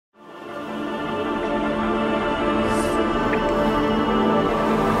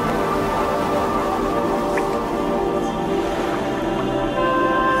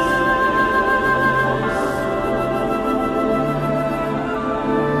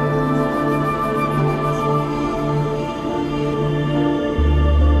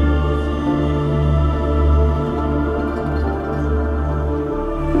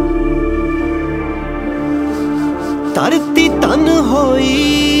होई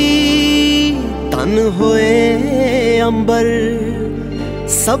तन होए अंबर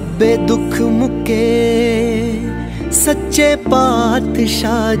सब्बे दुख मुके सच्चे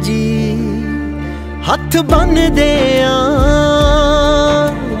पातशाह जी हथ बन देया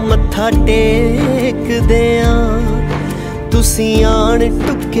मत्था टेक देया तुसी आन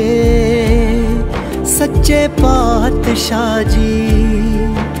टुके सच्चे पातशाह जी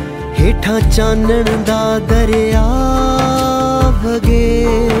हेठा चानन दा दरिया वगे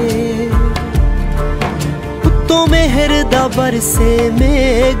उत्तो मेहर दा बरसे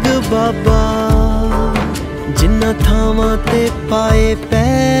मेघ बाबा जिन्ना थावां ते पाए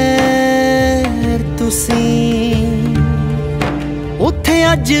पैर तुसी उत्थे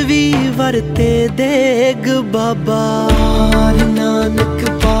अज भी वरते देग बाबा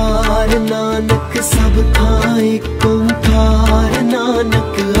पार नानक सब थां इक ओंकार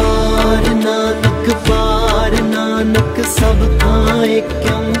नानक हार नानक पार नानक सब थां इक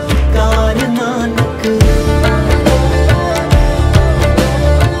ओंकार नानक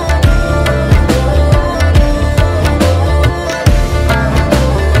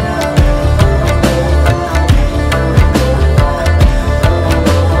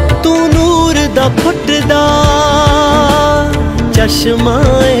फुटदा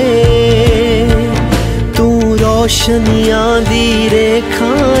चश्माए तू रोशनियां दी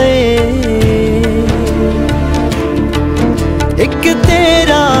रेखाए एक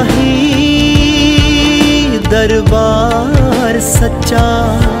तेरा ही दरबार सच्चा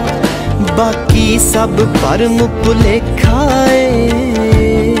बाकी सब भरम भुलेखाए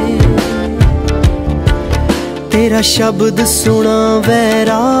तेरा शब्द सुना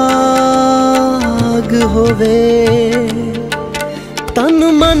वैराग होवे तन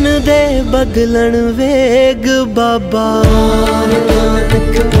मन दे बदलन वेग बाबा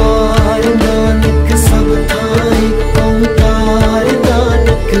नानक सब थां इक ओंकार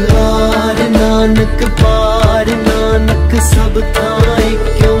नानक हार नानक पार नानक सब थां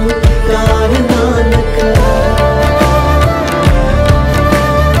इक ओंकार नानक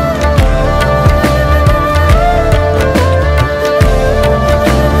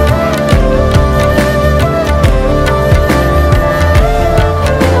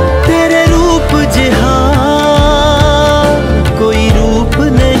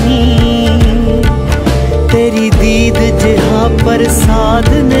प्रसाद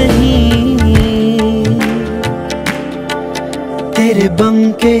नहीं तेरे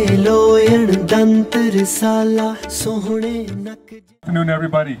बंके लोयन दंत रिसाला सोहणे नक Good afternoon,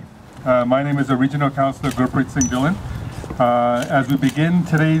 everybody. My name is Regional Councillor Gurpreet Dhillon. As we begin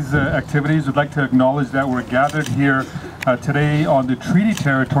today's activities, we'd like to acknowledge that we're gathered here today on the treaty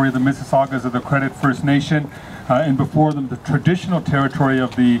territory of the Mississaugas of the Credit First Nation, and before them the traditional territory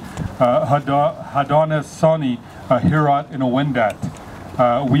of the Haudenosaunee, Huron and Wendat.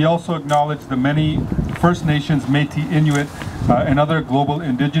 We also acknowledge the many First Nations, Métis, Inuit, and other global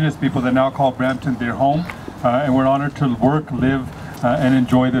indigenous people that now call Brampton their home, and we're honored to work, live, and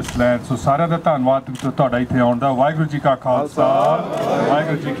enjoy this land. So, सारा दा धन्नवाद तुहाडा इत्थे आउण दा वाहिगुरू जी का खालसा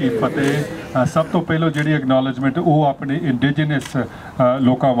वाहिगुरू जी की फतेह। सब तो पहलो जिहड़ी एक्नॉलेजमेंट वो अपने इंडिजिनस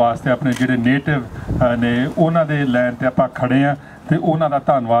लोकां वास्ते अपने जिहड़े नेटिव ने उन्हां दे लैंड ते आपां खड़े आ ते उन्हां दा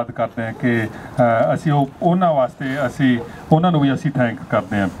धन्नवाद करदे हैं कि असीं उन्हां वास्ते असीं उन्हां नूं वी असीं थैंक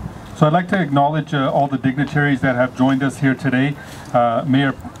करदे हैं। So I'd like to acknowledge all the dignitaries that have joined us here today.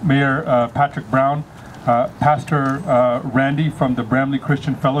 Mayor Patrick Brown, Pastor Randy from the Bramley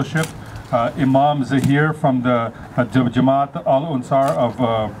Christian Fellowship, Imam Zahir from the Jamaat Al-Ansar of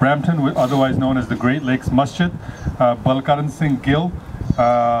Brampton, otherwise known as the Great Lakes Masjid, Balkaran Singh Gill,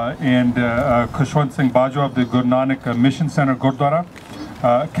 and Kushwant Singh Bajwa of the Guru Nanak Mission Center Gurdwara.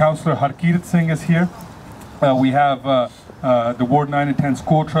 Councillor Harkirat Singh is here. We have the Ward 9 and 10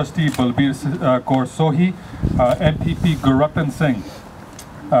 school trustee Balbir Kaur Sohi, MPP Gurpreet Singh.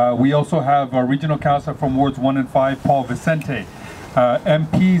 We also have our regional councillor from wards 1 and 5 Paul Vicente.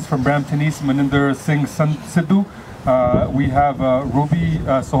 MPs from Brampton East Maninder Singh Sidhu. We have Ruby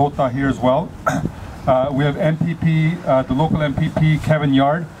Sahota here as well. We have MPP, the local MPP Kevin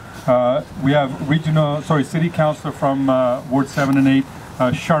Yard. We have city councillor from Ward 7 and 8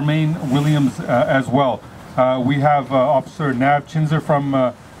 Charmaine Williams as well. We have Officer Nav Chinzer from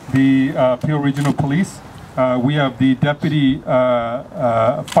the Peel Regional Police. We have the Deputy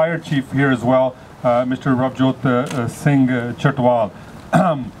Fire Chief here as well, Mr. Ravjot Singh Chatwal.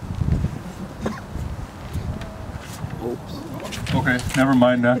 Okay, never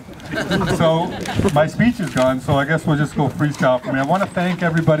mind that. So my speech is gone, so I guess we'll just go freestyle for me. I want to thank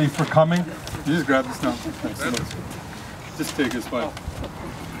everybody for coming. You just grab this now. Just take this file.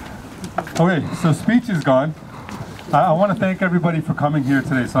 Okay, so speech is gone. I want to thank everybody for coming here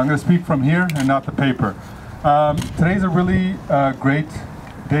today. So I'm going to speak from here and not the paper. Today's a really great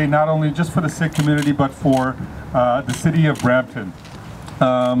day, not only just for the Sikh community, but for the city of Brampton.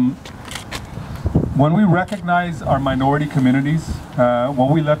 When we recognize our minority communities, when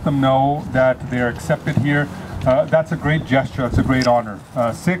we let them know that they're accepted here, that's a great gesture, it's a great honor.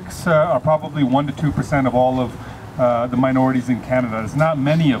 Sikhs are probably 1 to 2% of all of the minorities in Canada. There's not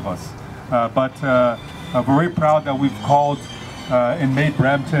many of us, but we're very proud that we've called and made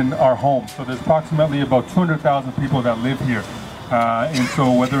Brampton our home. So there's approximately about 200,000 people that live here. And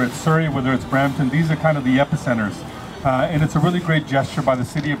so whether it's Surrey, whether it's Brampton, these are kind of the epicenters. And it's a really great gesture by the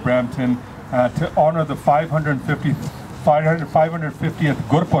city of Brampton to honor the 550th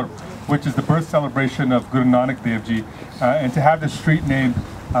Gurpurab, which is the birth celebration of Guru Nanak Dev Ji. And to have this street named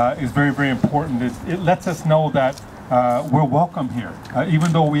is very, very important. It lets us know that we're welcome here,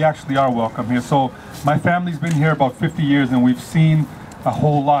 even though we actually are welcome here. So my family's been here about 50 years and we've seen a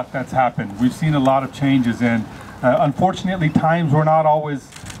whole lot that's happened. We've seen a lot of changes, and unfortunately times were not always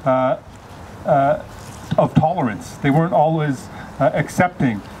of tolerance. They weren't always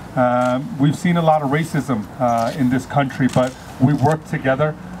accepting. We've seen a lot of racism in this country, but we worked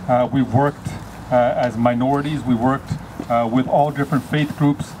together. We've worked as minorities. We worked with all different faith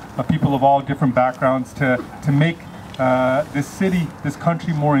groups, people of all different backgrounds to make this city, this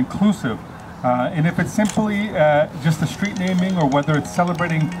country more inclusive. And if it's simply just a street naming, or whether it's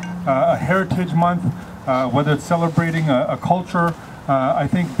celebrating a heritage month, whether it's celebrating a culture, I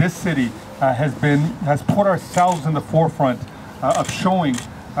think this city has put ourselves in the forefront of showing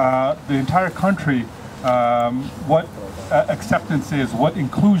the entire country what acceptance is, what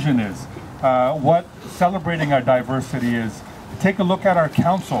inclusion is, what celebrating our diversity is. Take a look at our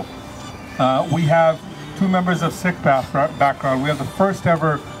council. We have 2 members of Sikh background. We have the first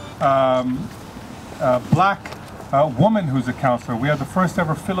ever black woman who's a councillor. We have the first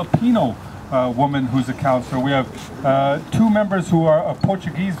ever Filipino woman who's a councillor. We have 2 members who are of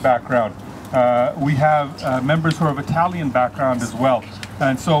Portuguese background. We have members who are of Italian background as well.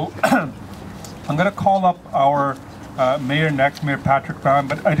 And so I'm going to call up our mayor next, Mayor Patrick Brown,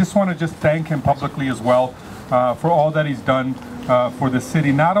 but I just want to just thank him publicly as well for all that he's done for the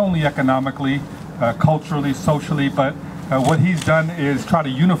city, not only economically, culturally, socially, but what he's done is try to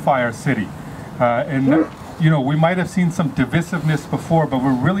unify our city. And you know, we might have seen some divisiveness before, but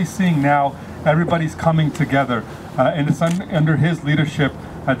we're really seeing now everybody's coming together, and it's under his leadership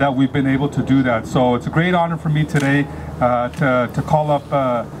that we've been able to do that. So it's a great honor for me today to call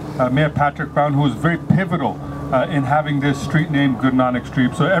up Mayor Patrick Brown, who is very pivotal in having this street named Guru Nanak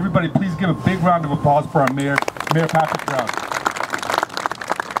Street. So everybody, please give a big round of applause for our mayor, Mayor Patrick Brown.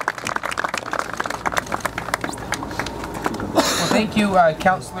 Thank you,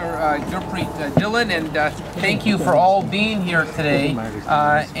 Councillor Gurpreet Dhillon, and thank you for all being here today.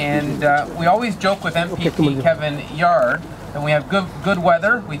 We always joke with MPP Kevin Yard, and we have good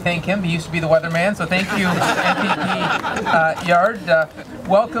weather. We thank him. He used to be the weatherman, so thank you, MPP Yard.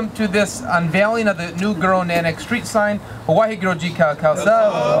 Welcome to this unveiling of the new Guru Nanak Street sign. Waheguru Ji Ka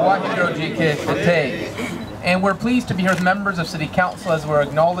Khalsa, Waheguru Ji Ki Fateh. And we're pleased to be here with members of City Council, as were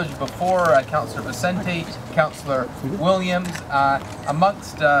acknowledged before, Councillor Vicente, Councillor Williams,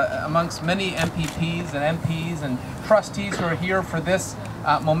 amongst many MPPs and MPs and trustees who are here for this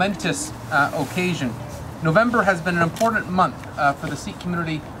momentous occasion. November has been an important month for the Sikh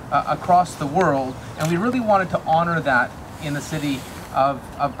community across the world, and we really wanted to honor that in the city of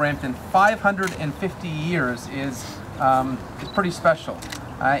Brampton. 550 years is pretty special.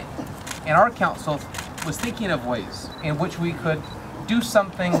 And our council was thinking of ways in which we could do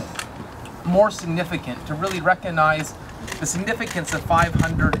something more significant to really recognize the significance of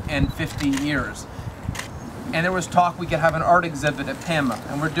 550 years. And there was talk we could have an art exhibit at PAMA,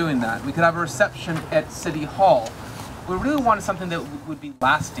 and we're doing that. We could have a reception at City Hall. We really wanted something that would be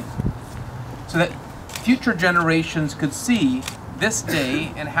lasting, so that future generations could see this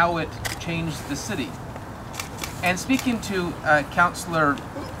day and how it changed the city. And speaking to Councillor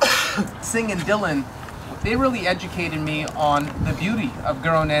Singh and Dhillon, they really educated me on the beauty of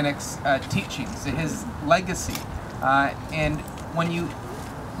Guru Nanak's teachings, his legacy. And when you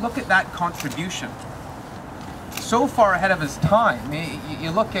look at that contribution, so far ahead of his time,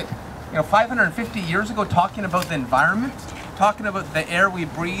 you look at 550 years ago, talking about the environment, talking about the air we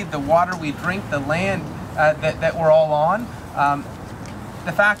breathe, the water we drink, the land that we're all on,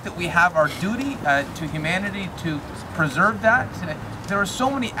 the fact that we have our duty to humanity to preserve that. There are so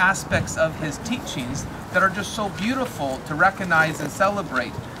many aspects of his teachings that are just so beautiful to recognize and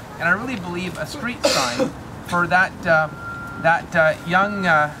celebrate. And I really believe a street sign for that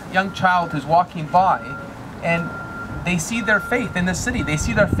young child who's walking by, and they see their faith in the city. They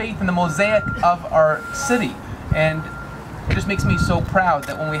see their faith in the mosaic of our city. And it just makes me so proud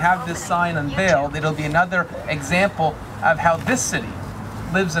that when we have this sign unveiled, it'll be another example of how this city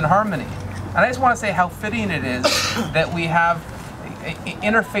lives in harmony. And I just want to say how fitting it is that we have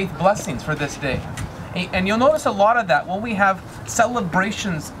interfaith blessings for this day. And you'll notice a lot of that when we have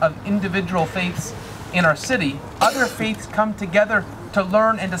celebrations of individual faiths in our city. Other faiths come together to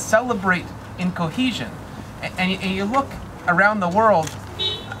learn and to celebrate in cohesion. And you look around the world,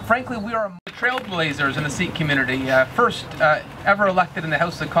 frankly, we are trailblazers in the Sikh community. First ever elected in the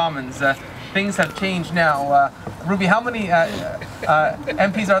House of Commons. Things have changed now. Ruby, how many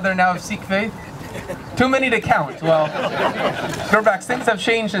MPs are there now of Sikh faith? Too many to count. Well, Gurbax, things have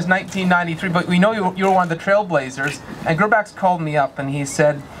changed since 1993, but we know you were one of the trailblazers. And Gurbax called me up and he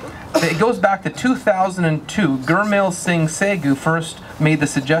said, it goes back to 2002. Gurmail Singh Segu first made the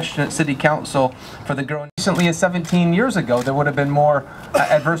suggestion at City Council for the Guru. Recently as 17 years ago, there would have been more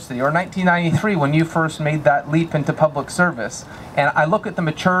adversity. Or 1993 when you first made that leap into public service. And I look at the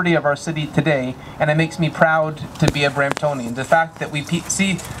maturity of our city today, and it makes me proud to be a Bramptonian. The fact that we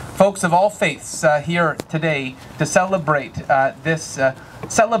see folks of all faiths here today to celebrate this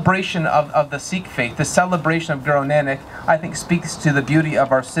celebration of the Sikh faith, the celebration of Guru Nanak, I think speaks to the beauty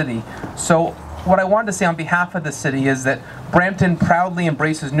of our city. So what I wanted to say on behalf of the city is that Brampton proudly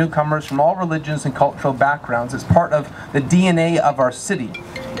embraces newcomers from all religions and cultural backgrounds as part of the DNA of our city.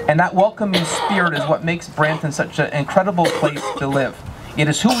 And that welcoming spirit is what makes Brampton such an incredible place to live. It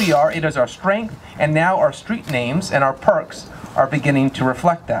is who we are, it is our strength, and now our street names and our parks are beginning to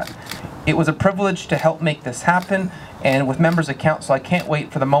reflect that. It was a privilege to help make this happen, and with members of council, I can't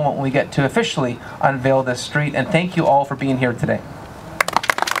wait for the moment when we get to officially unveil this street, and thank you all for being here today.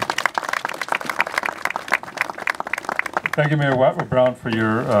 Thank you, Mayor Brown, for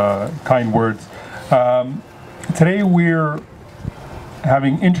your kind words. Today we're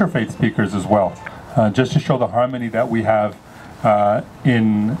having interfaith speakers as well, just to show the harmony that we have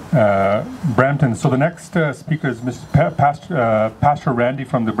in Brampton. So the next speaker is Pastor Randy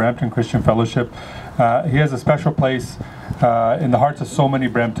from the Brampton Christian Fellowship. He has a special place in the hearts of so many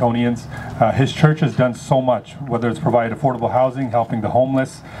Bramptonians. His church has done so much, whether it's provide affordable housing, helping the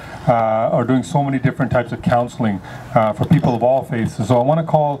homeless, or doing so many different types of counseling for people of all faiths. So I want to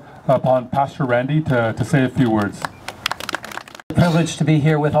call upon Pastor Randy to say a few words. Privileged to be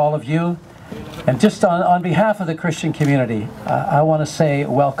here with all of you, and just on behalf of the Christian community, I want to say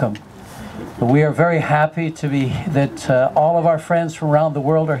welcome. We are very happy to be that all of our friends from around the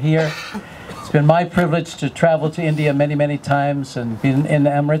world are here. It's been my privilege to travel to India many times and been in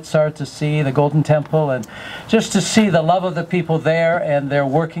Amritsar to see the Golden Temple and just to see the love of the people there and they're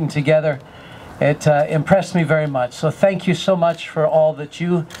working together. It impressed me very much. So thank you so much for all that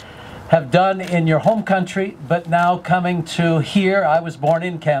you have done in your home country, but now coming to here. I was born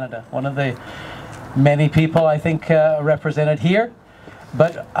in Canada, one of the many people I think represented here,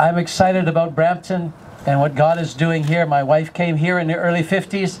 but I'm excited about Brampton and what God is doing here. My wife came here in the early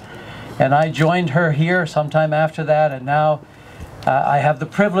 50s and I joined her here sometime after that, and now I have the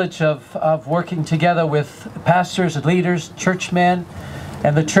privilege of working together with pastors and leaders, churchmen,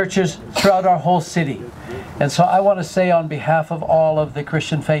 and the churches throughout our whole city. And so I want to say on behalf of all of the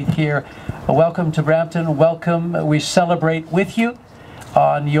Christian faith here, welcome to Brampton, welcome. We celebrate with you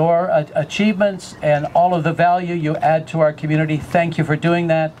on your achievements and all of the value you add to our community. Thank you for doing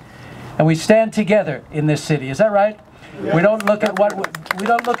that. And we stand together in this city. Is that right? Yeah. We don't look at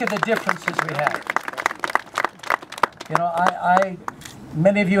the differences we have. You know,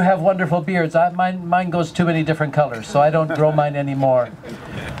 many of you have wonderful beards. Mine goes too many different colors, so I don't grow mine anymore.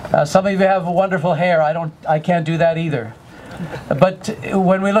 Some of you have wonderful hair. I can't do that either. But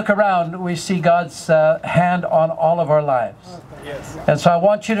when we look around, we see God's hand on all of our lives. Yes. And so I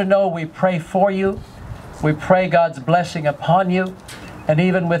want you to know we pray for you. We pray God's blessing upon you. And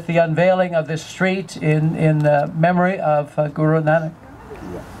even with the unveiling of this street in memory of Guru Nanak,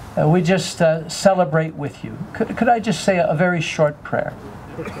 we just celebrate with you. Could I just say a very short prayer?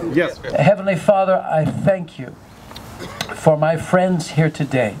 Yes. Heavenly Father, I thank you for my friends here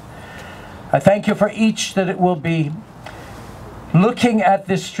today. I thank you for each that it will be looking at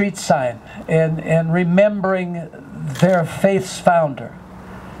this street sign and remembering their faith's founder.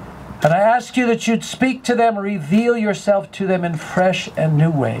 And I ask you that you'd speak to them, reveal yourself to them in fresh and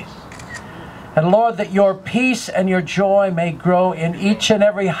new ways. And Lord, that your peace and your joy may grow in each and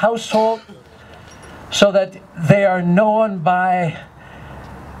every household so that they are known by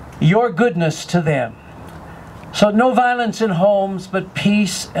your goodness to them. So no violence in homes, but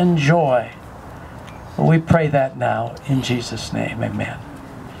peace and joy. We pray that now in Jesus' name, amen.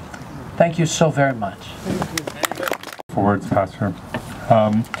 Thank you so very much. For words, Pastor.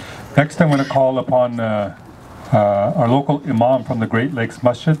 Next, I'm going to call upon our local Imam from the Great Lakes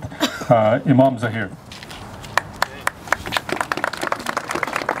Masjid, Imam Zahir.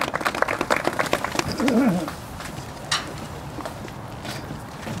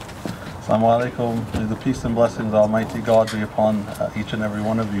 Assalamu alaikum. May the peace and blessings of Almighty God be upon each and every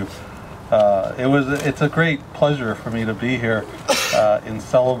one of you. It's a great pleasure for me to be here in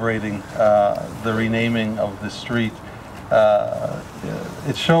celebrating the renaming of this street.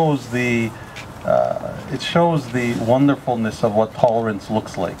 It shows the wonderfulness of what tolerance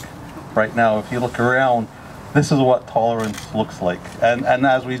looks like. Right now, if you look around, this is what tolerance looks like. And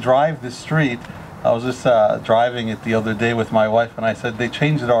as we drive this street, I was just driving it the other day with my wife, and I said, they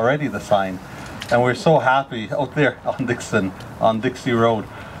changed it already, the sign. And we're so happy out there on Dixon, on Dixie Road.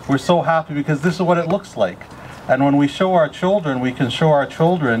 We're so happy because this is what it looks like. And when we show our children, we can show our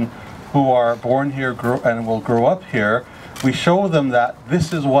children who are born here and will grow up here, we show them that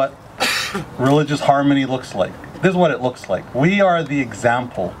this is what religious harmony looks like. This is what it looks like. We are the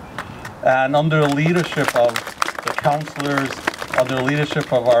example. And under the leadership of the councillors, under the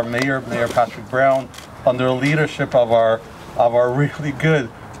leadership of our Mayor Patrick Brown, under the leadership of our really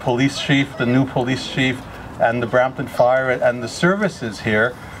good police chief, the new police chief, and the Brampton Fire and the services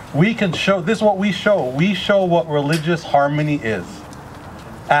here, we can show, this is what we show. We show what religious harmony is.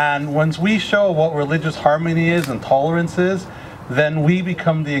 And once we show what religious harmony is and tolerance is, then we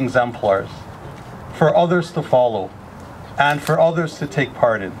become the exemplars for others to follow and for others to take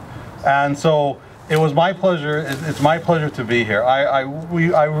part in. And so it was my pleasure, it's my pleasure to be here. I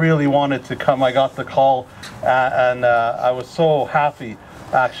really wanted to come. I got the call and I was so happy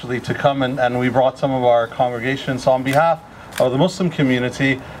actually to come, and we brought some of our congregation. So on behalf of the Muslim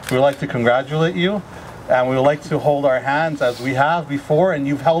community, we would like to congratulate you, and we would like to hold our hands as we have before, and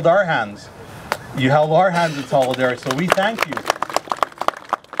you've held our hands. You held our hands in solidarity, so we thank you.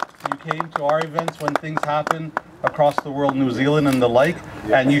 You came to our events when things happen across the world, New Zealand and the like,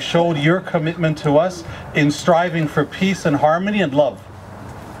 and you showed your commitment to us in striving for peace and harmony and love.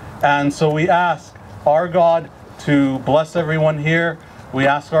 And so we ask our God to bless everyone here. We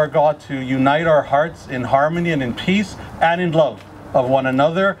ask our God to unite our hearts in harmony and in peace and in love of one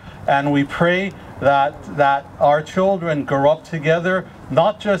another. And we pray that our children grow up together,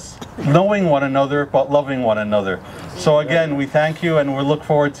 not just knowing one another, but loving one another. So again, we thank you, and we look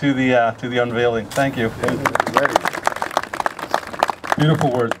forward to the unveiling. Thank you.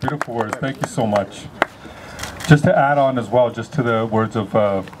 Beautiful words, beautiful words. Thank you so much. Just to add on as well, just to the words of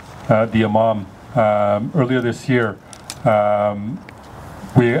the Imam, earlier this year,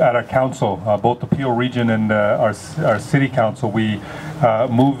 we at our council, both the Peel region and our city council, we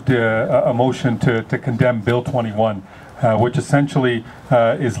moved a motion to condemn Bill 21, which essentially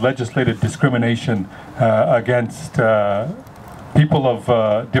is legislated discrimination against people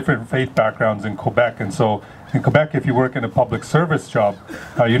of different faith backgrounds in Quebec. And so in Quebec, if you work in a public service job,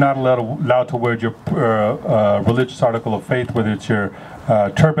 you're not allowed to wear your religious article of faith, whether it's your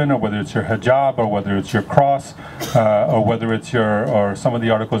turban, or whether it's your hijab, or whether it's your cross, or whether it's or some of the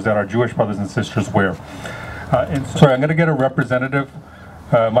articles that our Jewish brothers and sisters wear. Sorry, I'm going to get a representative,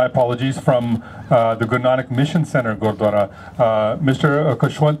 my apologies, from the Guru Nanak Mission Center, Gurdwara, Mr.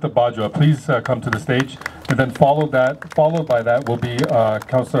 Kashwant Bajwa. Please come to the stage, and then followed by that will be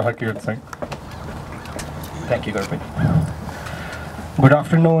Councillor Harkirat Singh. Thank you, Gurpreet. Good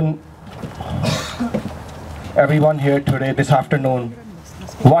afternoon, everyone here today, this afternoon.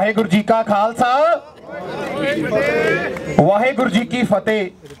 Waheguru Ji Ka Khalsa, Waheguru Ji Ki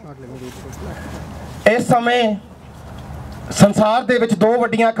Fateh. इस समय संसार दे विच दो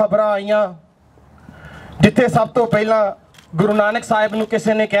वड्डियां खबरां आईयां, जिथे सब तो पहला गुरु नानक साहिब नूं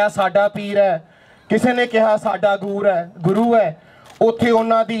किसी ने कहा साडा पीर है, किसी ने कहा साडा गुरु है। उत्थे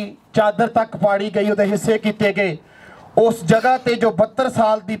उन्हां दी चादर तक पाड़ी गई, उहदे हिस्से कीते गए। उस जगह ते जो 72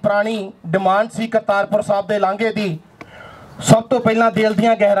 साल दी पुरानी डिमांड सी करतारपुर साहब दे लांघे दी, सब तो पहला दिल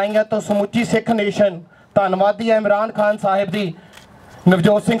दीआं गहराइयां तो समूची सिख नेशन धन्नवादी है इमरान खान साहिब दी,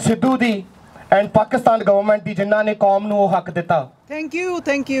 नवजोत सिंह सिद्धू दी एंड पाकिस्तान गवर्नमेंट दी, जिन्हां ने कौम नूं हक दिता। Thank you,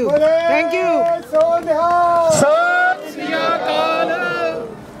 thank you, thank you. सत श्री अकाल।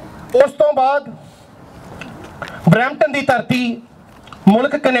 उस तो बाद ब्रैम्पटन दी धरती,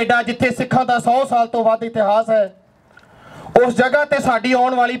 मुल्क कनेडा, जिथे सिखां दा 100 साल तो वध इतिहास है, उस जगह ते साडी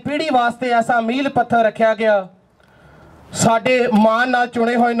आउण वाली पीढ़ी वास्ते ऐसा मील पत्थर रखा गया। साडे मान नाल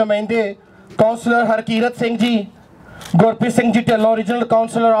चुने हुए नुमाइंदे counsellor Harkirat Singh ji, Gurpreet Singh ji Dhillon, regional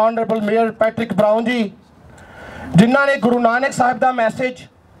counsellor honourable mayor Patrick brown जी, जिन्हां ने गुरु नानक साहिब दा मैसेज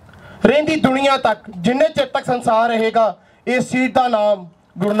रहिंदी दुनिया तक, जिन्ने चिर तक संसार रहेगा, इस सीट दा नाम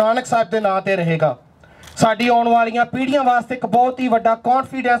गुरु नानक साहिब दे नां ते रहेगा। ਸਾਡੀ ਆਉਣ ਵਾਲੀਆਂ ਪੀੜ੍ਹੀਆਂ ਵਾਸਤੇ ਇੱਕ ਬਹੁਤ ਹੀ ਵੱਡਾ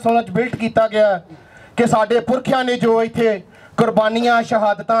ਕੌਨਫੀਡੈਂਸ ਉਹਨਾਂ 'ਚ ਬਿਲਡ ਕੀਤਾ ਗਿਆ ਕਿ ਸਾਡੇ ਪੁਰਖਿਆਂ ਨੇ ਜੋ ਇੱਥੇ ਕੁਰਬਾਨੀਆਂ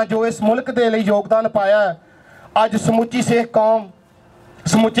ਸ਼ਹਾਦਤਾਂ ਜੋ ਇਸ ਮੁਲਕ ਦੇ ਲਈ ਯੋਗਦਾਨ ਪਾਇਆ ਅੱਜ ਸਮੁੱਚੀ ਸਿੱਖ ਕੌਮ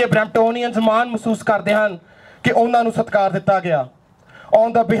ਸਮੁੱਚੇ ਬ੍ਰੈਂਪਟੋਨੀਅਨਸ ਮਾਣ ਮਹਿਸੂਸ ਕਰਦੇ ਹਨ ਕਿ ਉਹਨਾਂ ਨੂੰ ਸਤਿਕਾਰ ਦਿੱਤਾ ਗਿਆ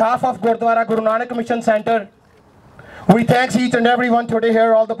On the behalf of Gurdwara Guru Nanak Mission Center, we thank each and everyone today here,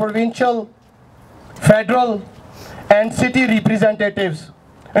 all the provincial, federal and city representatives,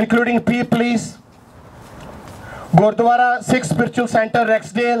 including Police, Gurdwara Sikh Spiritual Center,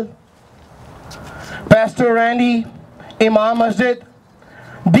 Rexdale, Pastor Randy, Imam Masjid.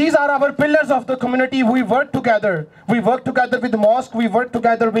 These are our pillars of the community. We work together. We work together with the mosque. We work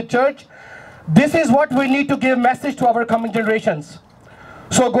together with church. This is what we need to give message to our coming generations.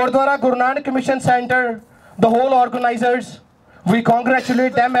 So Gurdwara Guru Nanak Mission Center, the whole organizers, we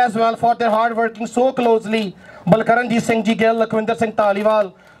congratulate them as well for their hard working so closely. Balkaranjit Singh Ji Gill, Lakwinder Singh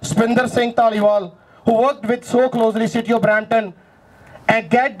Taliwal, Spinder Singh Taliwal, who worked with so closely City of Brampton and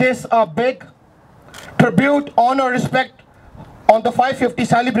get this a big tribute, honor, respect on the 550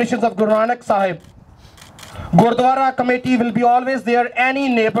 celebrations of Guru Nanak Sahib. Gurdwara committee will be always there. Any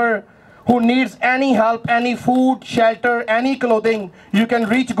neighbor who needs any help, any food, shelter, any clothing, you can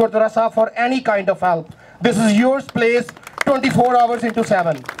reach Gurdwara Sahib for any kind of help. This is your place 24 hours into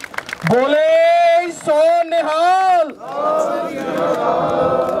 7. Bole so nihal.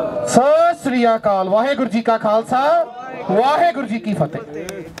 Sat Sri Akal. Waheguru Ji ka Khalsa, Waheguru Ji ki Fateh.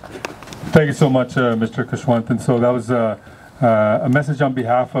 Thank you so much, Mr. Kashwant. And so that was a message on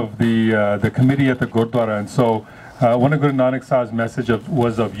behalf of the committee at the Gurdwara. And so one of Guru Nanak Sahib's message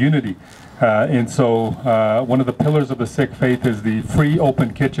was of unity. And so one of the pillars of the Sikh faith is the free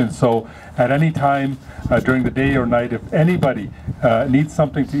open kitchen. So at any time during the day or night, if anybody needs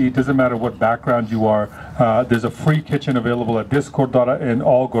something to eat, doesn't matter what background you are, there's a free kitchen available at this Gurdwara and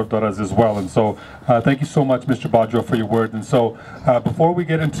all Gurdwaras as well. And so thank you so much, Mr. Bajwa, for your word. And so before we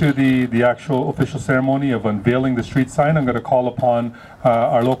get into the actual official ceremony of unveiling the street sign, I'm going to call upon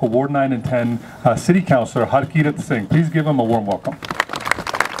our local Ward 9 and 10 City Councillor Harkirat Singh. Please give him a warm welcome.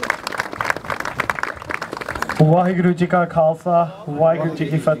 Waheguru Ji ka Khalsa, Waheguru Ji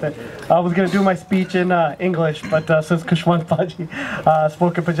ki Fateh. I was going to do my speech in English, but since Kashwant Paji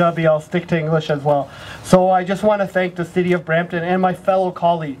spoke in Punjabi, I'll stick to English as well. So I just want to thank the City of Brampton and my fellow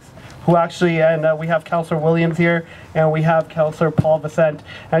colleagues who actually, and we have Councillor Williams here, and we have Councillor Paul Vicent.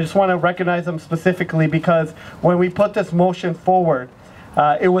 I just want to recognize them specifically because when we put this motion forward,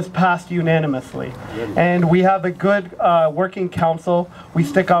 it was passed unanimously. And we have a good working council. We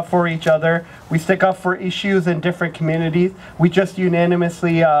stick up for each other. We stick up for issues in different communities. We just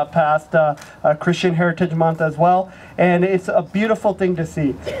unanimously passed Christian Heritage Month as well. And it's a beautiful thing to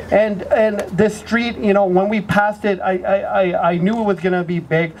see. And this street, you know, when we passed it, I knew it was going to be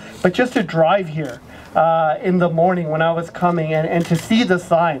big. But just to drive here in the morning when I was coming and to see the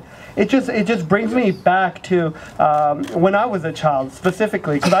sign, it just brings me back to when I was a child,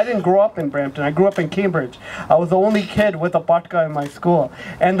 specifically, because I didn't grow up in Brampton. I grew up in Cambridge. I was the only kid with a patka in my school.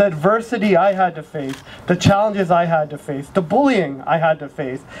 And the adversity I had to face, the challenges I had to face, the bullying I had to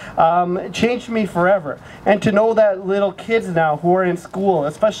face, changed me forever. And to know that little kids now who are in school,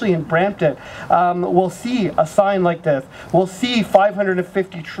 especially in Brampton, will see a sign like this, will see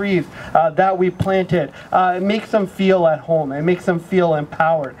 550 trees that we planted. It makes them feel at home. It makes them feel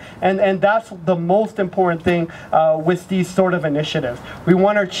empowered. And that's the most important thing with these sort of initiatives. We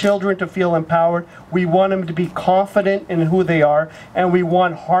want our children to feel empowered. We want them to be confident in who they are. And we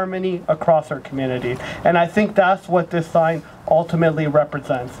want harmony across our community. And I think that's what this sign ultimately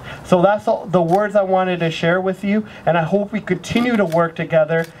represents. So that's all the words I wanted to share with you. And I hope we continue to work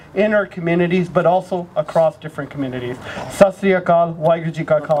together in our communities, but also across different communities. Sat Sri Akal, Waheguru Ji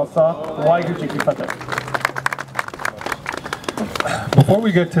ka Khalsa, Waheguru Ji ki Fateh. Before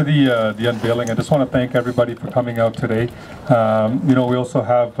we get to the unveiling, I just want to thank everybody for coming out today. You know, we also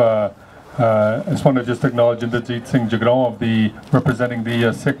have, I just want to just acknowledge Inderjeet Singh Jagron representing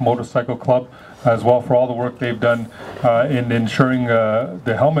the Sikh Motorcycle Club as well for all the work they've done in ensuring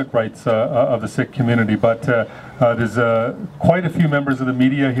the helmet rights of the Sikh community. But there's quite a few members of the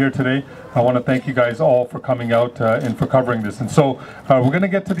media here today. I want to thank you guys all for coming out and for covering this. And so we're going to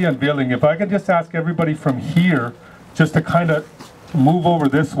get to the unveiling. If I could just ask everybody from here just to kind of move over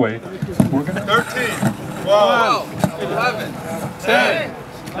this way. We're gonna 13, 12, 11, 10,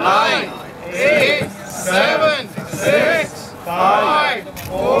 9, 8, 7, 6, 5,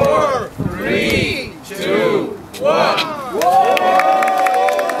 4, 3, 2, 1.